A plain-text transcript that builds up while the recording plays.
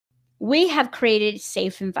we have created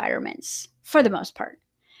safe environments for the most part.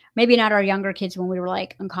 Maybe not our younger kids when we were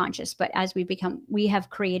like unconscious, but as we have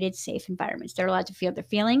created safe environments. They're allowed to feel their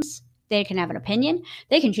feelings. They can have an opinion.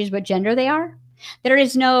 They can choose what gender they are. There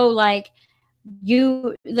is no like,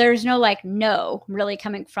 there's no like no really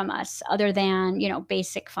coming from us other than,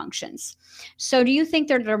 basic functions. So do you think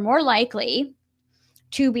that they're more likely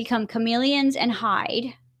to become chameleons and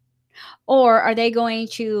hide, or are they going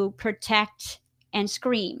to protect and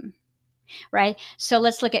scream? Right? So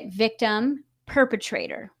let's look at victim,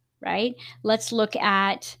 perpetrator, right? Let's look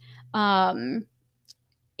at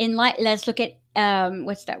let's look at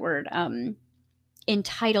what's that word?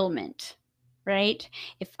 Entitlement, right?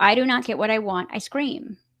 If I do not get what I want, I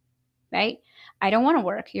scream, right? I don't want to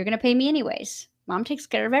work. You're going to pay me anyways. Mom takes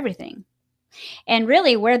care of everything. And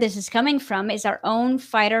really where this is coming from is our own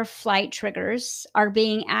fight or flight triggers are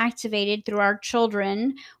being activated through our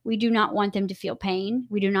children. We do not want them to feel pain.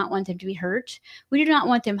 We do not want them to be hurt. We do not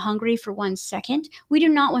want them hungry for 1 second. We do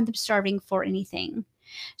not want them starving for anything.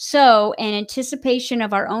 So in anticipation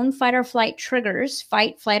of our own fight or flight triggers,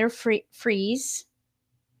 fight, flight, or freeze,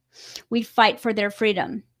 we fight for their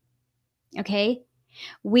freedom. Okay?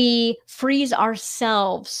 We freeze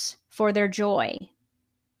ourselves for their joy.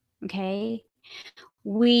 Okay?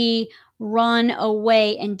 We run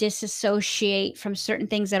away and disassociate from certain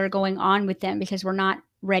things that are going on with them because we're not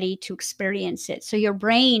ready to experience it. So your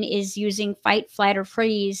brain is using fight, flight, or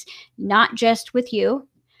freeze, not just with you,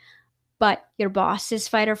 but your boss's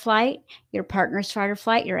fight or flight, your partner's fight or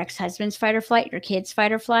flight, your ex-husband's fight or flight, your kid's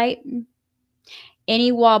fight or flight.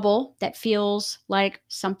 Any wobble that feels like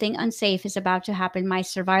something unsafe is about to happen, my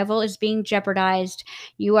survival is being jeopardized,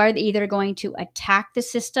 you are either going to attack the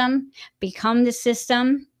system, become the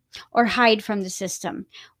system, or hide from the system.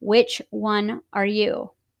 Which one are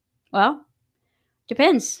you? Well,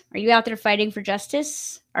 depends. Are you out there fighting for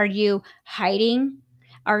justice? Are you hiding?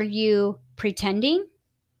 Are you pretending?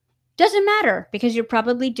 Doesn't matter, because you're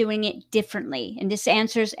probably doing it differently. And this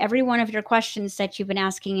answers every one of your questions that you've been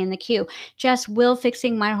asking in the queue. Jess, will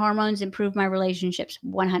fixing my hormones improve my relationships?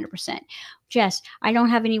 100%. Jess, I don't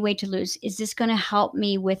have any weight to lose. Is this going to help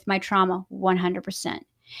me with my trauma? 100%.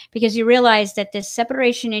 Because you realize that this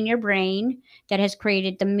separation in your brain that has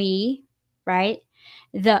created the me, right?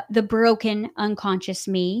 The broken unconscious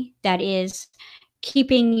me that is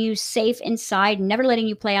keeping you safe inside, never letting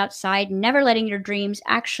you play outside, never letting your dreams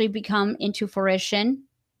actually become into fruition,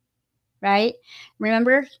 right?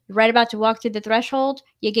 Remember, you're right about to walk through the threshold,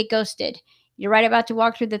 you get ghosted. You're right about to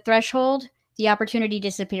walk through the threshold, the opportunity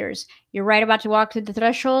disappears. You're right about to walk through the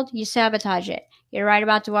threshold, you sabotage it. You're right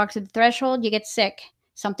about to walk through the threshold, you get sick.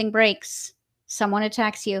 Something breaks. Someone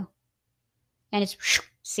attacks you. And it's,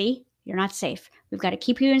 see, you're not safe. We've got to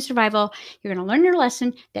keep you in survival. You're going to learn your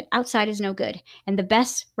lesson that outside is no good. And the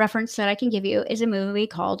best reference that I can give you is a movie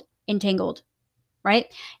called Entangled,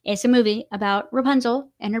 right? It's a movie about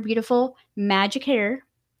Rapunzel and her beautiful magic hair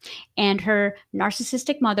and her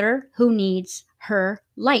narcissistic mother who needs her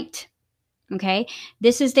light, okay?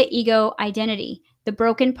 This is the ego identity, the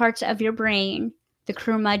broken parts of your brain, the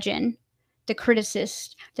curmudgeon, the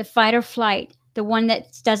criticist, the fight or flight, the one that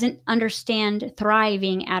doesn't understand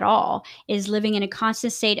thriving at all, is living in a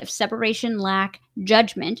constant state of separation, lack,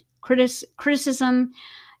 judgment, criticism,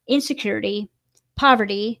 insecurity,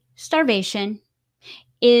 poverty, starvation,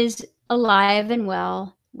 is alive and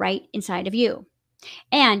well right inside of you.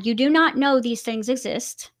 And you do not know these things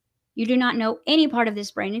exist. You do not know any part of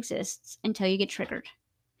this brain exists until you get triggered.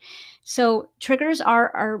 So triggers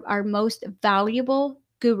are our most valuable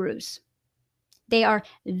gurus. They are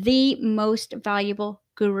the most valuable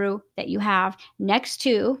guru that you have, next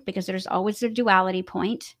to, because there's always a duality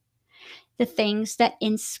point, the things that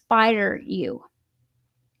inspire you.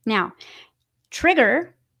 Now,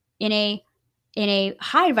 trigger in a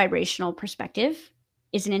high vibrational perspective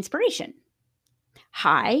is an inspiration.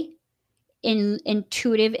 High,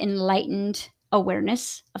 intuitive, enlightened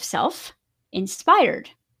awareness of self, inspired.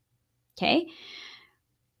 Okay?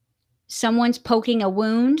 Someone's poking a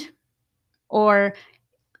wound or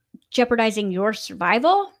jeopardizing your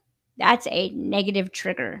survival, that's a negative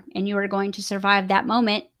trigger, and you are going to survive that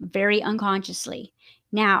moment very unconsciously.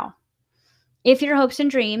 Now, if your hopes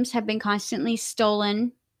and dreams have been constantly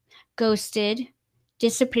stolen, ghosted,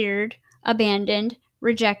 disappeared, abandoned,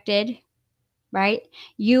 rejected, right?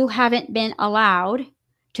 You haven't been allowed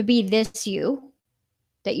to be this you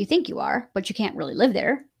that you think you are, but you can't really live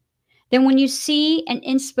there. Then when you see an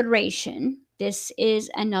inspiration, this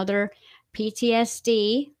is another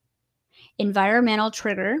PTSD environmental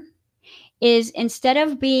trigger, is instead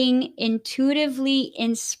of being intuitively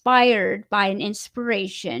inspired by an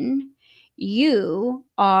inspiration, You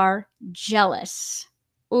are jealous.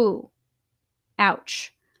 Ooh,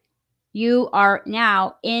 ouch. You are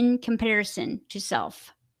now in comparison to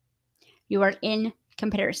self. You are in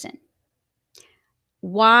comparison.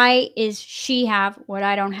 Why is she have what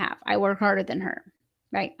I don't have? I work harder than her,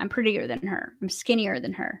 right? I'm prettier than her. I'm skinnier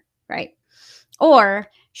than her, right? Or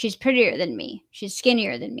she's prettier than me. She's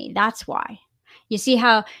skinnier than me. That's why. You see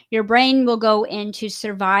how your brain will go into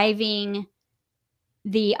surviving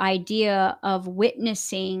the idea of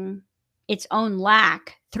witnessing its own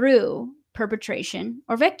lack through perpetration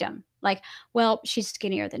or victim. Like, well, she's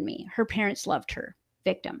skinnier than me. Her parents loved her.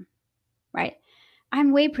 Victim, right?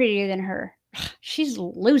 I'm way prettier than her. She's a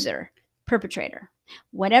loser. Perpetrator.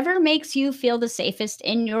 Whatever makes you feel the safest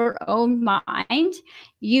in your own mind,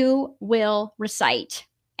 you will recite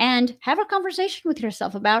and have a conversation with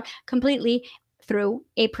yourself about completely through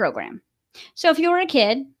a program. So if you were a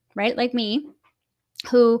kid, right, like me,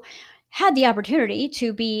 who had the opportunity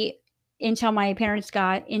to be, until my parents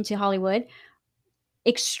got into Hollywood,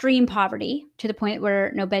 extreme poverty to the point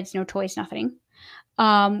where no beds, no toys, nothing.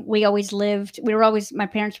 We were always, my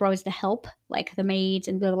parents were always the help, like the maids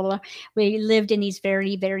and blah, blah, blah. We lived in these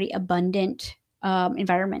very, very abundant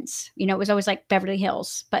environments. You know, it was always like Beverly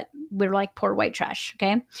Hills, but we were like poor white trash.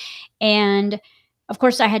 Okay. And of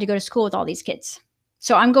course, I had to go to school with all these kids.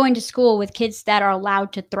 So I'm going to school with kids that are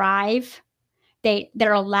allowed to thrive.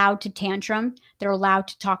 They're allowed to tantrum. They're allowed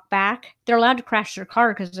to talk back. They're allowed to crash their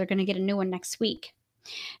car because they're going to get a new one next week.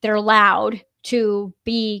 They're allowed to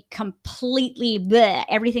be completely bleh,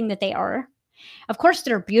 everything that they are. Of course,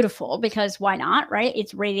 they're beautiful because why not, right?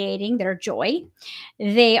 It's radiating their joy.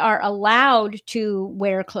 They are allowed to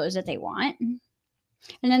wear clothes that they want. And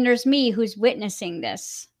then there's me who's witnessing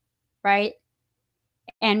this, right?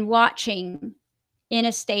 And watching in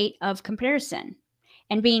a state of comparison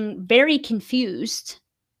and being very confused.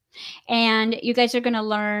 And you guys are going to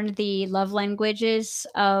learn the love languages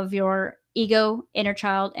of your ego, inner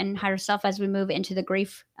child, and higher self as we move into the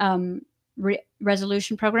grief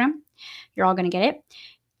resolution program. You're all going to get it.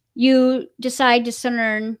 You decide to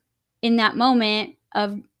discern in that moment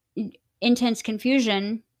of intense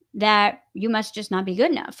confusion that you must just not be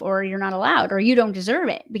good enough, or you're not allowed, or you don't deserve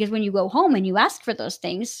it. Because when you go home and you ask for those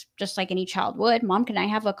things, just like any child would, Mom, can I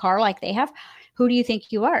have a car like they have? Who do you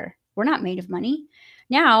think you are? We're not made of money.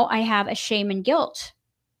 Now I have a shame and guilt,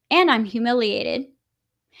 and I'm humiliated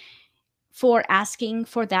for asking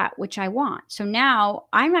for that which I want. So now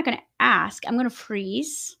I'm not going to ask. I'm going to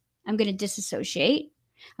freeze. I'm going to disassociate.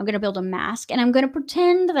 I'm going to build a mask, and I'm going to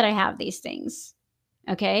pretend that I have these things.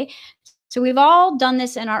 Okay. So we've all done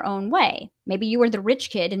this in our own way. Maybe you were the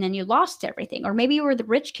rich kid and then you lost everything. Or maybe you were the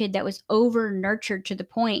rich kid that was over nurtured to the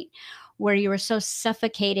point where you were so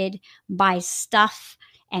suffocated by stuff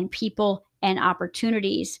and people and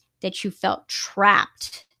opportunities that you felt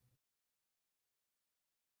trapped